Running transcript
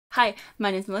Hi,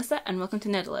 my name's Melissa and welcome to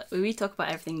Nerd Alert, where we talk about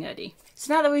everything nerdy.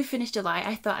 So now that we've finished July,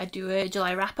 I thought I'd do a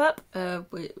July wrap-up,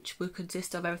 which will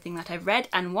consist of everything that I've read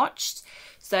and watched.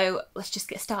 So let's just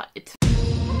get started.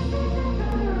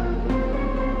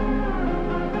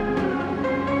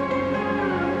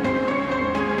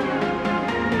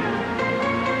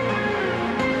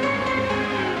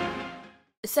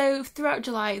 So throughout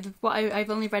July, I've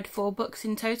only read 4 books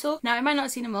in total. Now I might not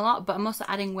have seen them a lot, but I'm also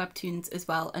adding webtoons as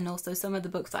well, and also some of the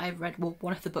books that I've read, well,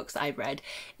 one of the books that I've read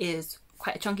is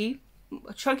quite a chunky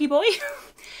boy.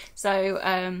 so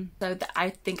that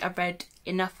I think I've read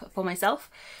enough for myself,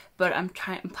 but I'm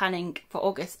planning for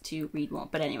August to read more.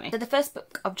 But anyway, so the first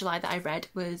book of July that I read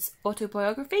was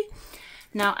Autobiography.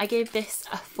 Now I gave this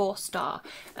a 4-star.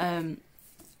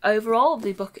 Overall,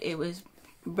 the book, it was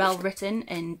well written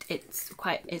and it's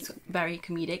very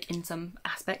comedic in some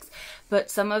aspects, but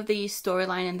some of the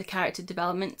storyline and the character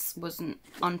developments wasn't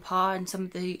on par, and some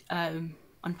of the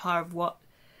on par of what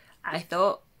I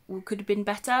thought could have been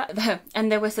better.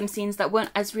 And there were some scenes that weren't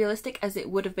as realistic as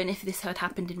it would have been if this had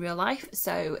happened in real life,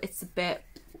 so it's a bit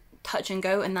touch and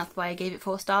go, and that's why I gave it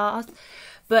 4 stars.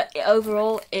 But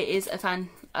overall, it is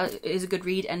a good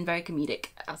read and very comedic,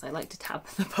 as I like to tab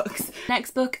the books.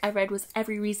 Next book I read was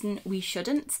Every Reason We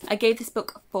Shouldn't. I gave this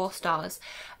book 4 stars.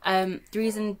 The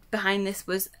reason behind this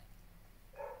was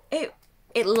the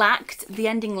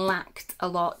ending lacked a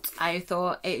lot. I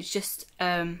thought it just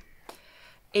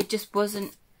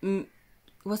wasn't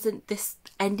this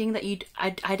ending that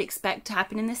I'd expect to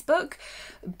happen in this book.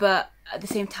 But at the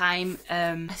same time,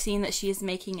 I've seen that she is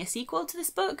making a sequel to this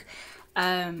book.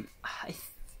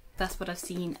 That's what I've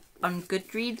seen on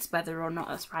Goodreads. Whether or not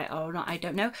that's right or not, I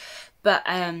don't know. But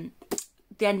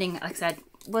the ending, like I said,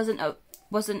 wasn't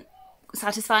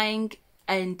satisfying,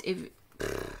 and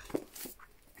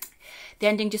the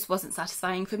ending just wasn't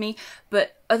satisfying for me.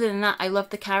 But other than that, I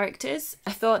loved the characters.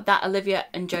 I thought that Olivia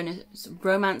and Jonah's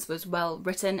romance was well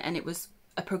written, and it was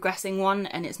a progressing one,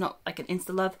 and it's not like an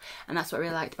insta-love, and that's what I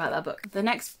really liked about that book. The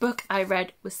next book I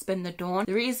read was Spin the Dawn.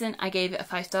 The reason I gave it a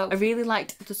 5-star, I really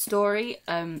liked the story,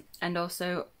 and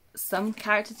also some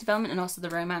character development, and also the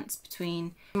romance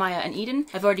between Maya and Eden.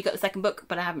 I've already got the second book,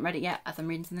 but I haven't read it yet as I'm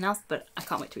reading something else, but I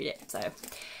can't wait to read it. So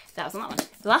that was on that one.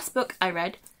 The last book I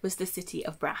read was The City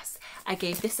of Brass. I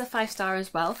gave this a 5-star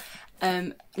as well.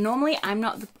 Normally I'm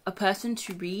not a person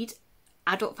to read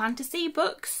adult fantasy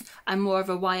books. I'm more of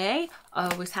a YA,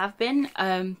 I always have been,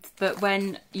 but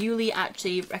when Yuli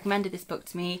actually recommended this book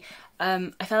to me,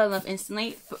 I fell in love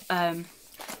instantly.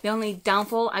 The only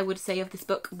downfall I would say of this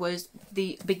book was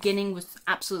the beginning was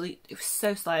it was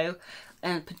so slow,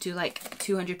 and to like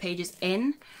 200 pages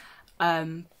in,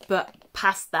 but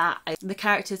past that, the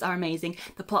characters are amazing.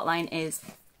 The plotline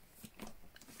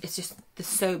it's just, there's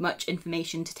so much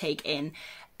information to take in.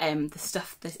 The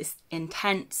stuff that is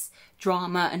intense,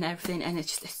 drama and everything, and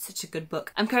it's such a good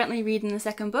book. I'm currently reading the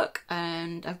second book,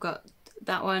 and I've got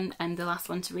that one and the last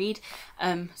one to read,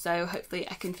 so hopefully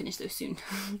I can finish those soon.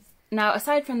 Now,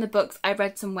 aside from the books, I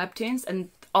read some webtoons, and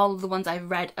all of the ones I've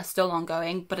read are still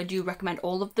ongoing, but I do recommend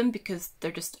all of them because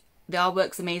the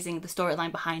artwork's amazing, the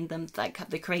storyline behind them, like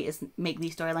the creators make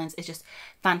these storylines, is just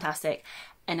fantastic,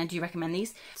 and I do recommend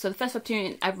these. So the first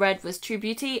webtoon I've read was True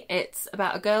Beauty. It's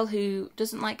about a girl who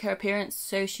doesn't like her appearance,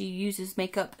 so she uses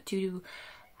makeup to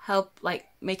help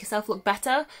make herself look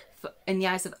better in the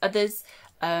eyes of others.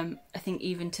 I think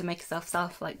even to make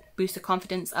herself boost her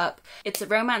confidence up. It's a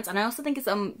romance, and I also think it's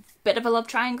a bit of a love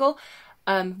triangle.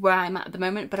 Where I'm at the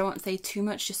moment, but I won't say too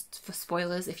much just for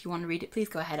spoilers. If you want to read it, please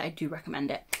go ahead. I do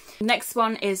recommend it. Next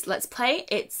one is Let's Play.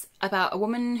 It's about a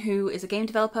woman who is a game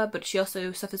developer, but she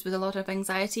also suffers with a lot of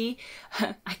anxiety.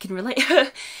 I can relate.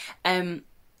 And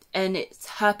it's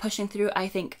her pushing through. I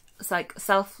think it's like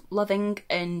self-loving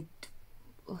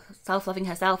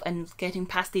herself and getting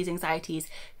past these anxieties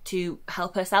to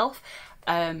help herself.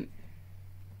 There's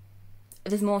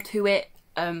more to it.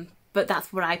 But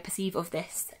that's what I perceive of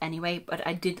this anyway. But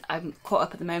I'm caught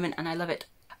up at the moment and I love it.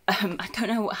 I don't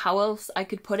know how else I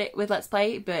could put it with Let's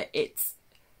Play, but it's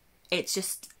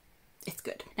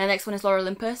good. Now the next one is Lore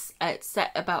Olympus. It's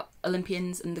set about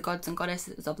Olympians and the gods and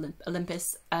goddesses of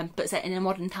Olympus, but set in a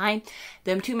modern time.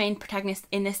 The 2 main protagonists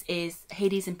in this is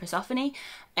Hades and Persephone,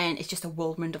 and it's just a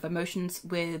whirlwind of emotions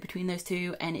between those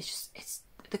two, and it's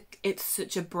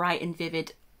such a bright and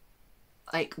vivid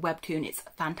webtoon. It's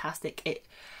fantastic.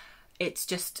 It's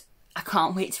just, I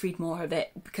can't wait to read more of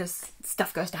it because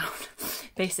stuff goes down,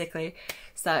 basically.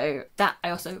 So that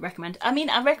I also recommend. I mean,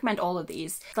 I recommend all of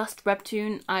these. The last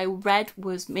webtoon I read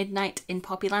was Midnight in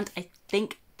Poppyland. I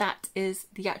think that is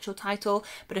the actual title,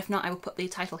 but if not, I will put the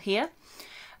title here.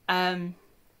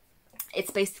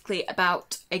 It's basically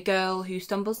about a girl who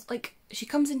stumbles, like, she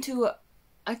comes into,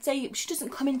 I'd say she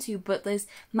doesn't come into, but there's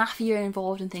mafia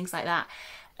involved and things like that.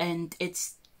 And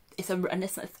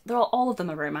all of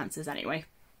them are romances anyway.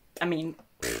 I mean,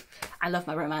 I love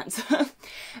my romance.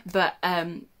 But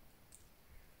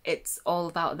it's all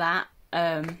about that,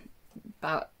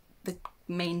 about the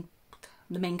main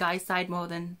guy's side more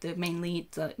than the main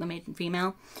lead, the main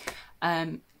female.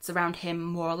 It's around him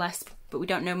more or less, but we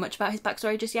don't know much about his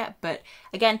backstory just yet. But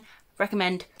again,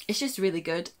 recommend. It's just really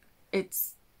good.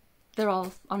 They're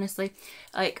all, honestly,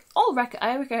 like,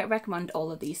 I recommend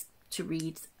all of these to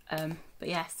read. But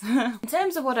yes. In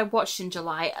terms of what I watched in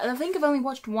July, I think I've only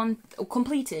watched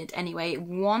completed anyway,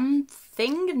 one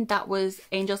thing, and that was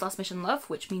Angel's Last Mission Love,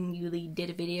 which me and Yuli did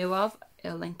a video of.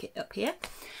 I'll link it up here.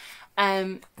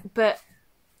 But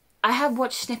I have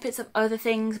watched snippets of other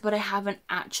things, but I haven't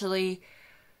actually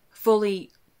fully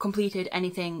completed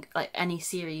anything, like any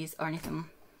series or anything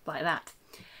like that.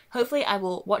 Hopefully I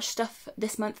will watch stuff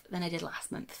this month than I did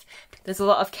last month. There's a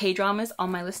lot of K-dramas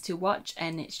on my list to watch,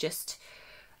 and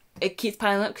it keeps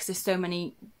piling up because there's so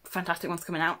many fantastic ones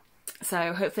coming out.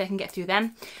 So hopefully I can get through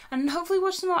them, and hopefully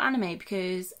watch some more anime,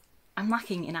 because I'm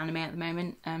lacking in anime at the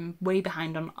moment. I'm way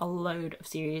behind on a load of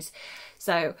series.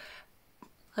 So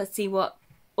let's see what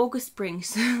August brings.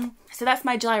 So that's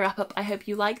my July wrap up. I hope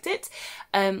you liked it.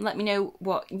 Let me know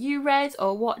what you read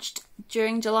or watched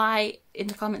during July in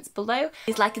the comments below.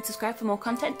 Please like and subscribe for more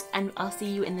content, and I'll see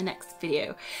you in the next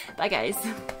video. Bye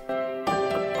guys.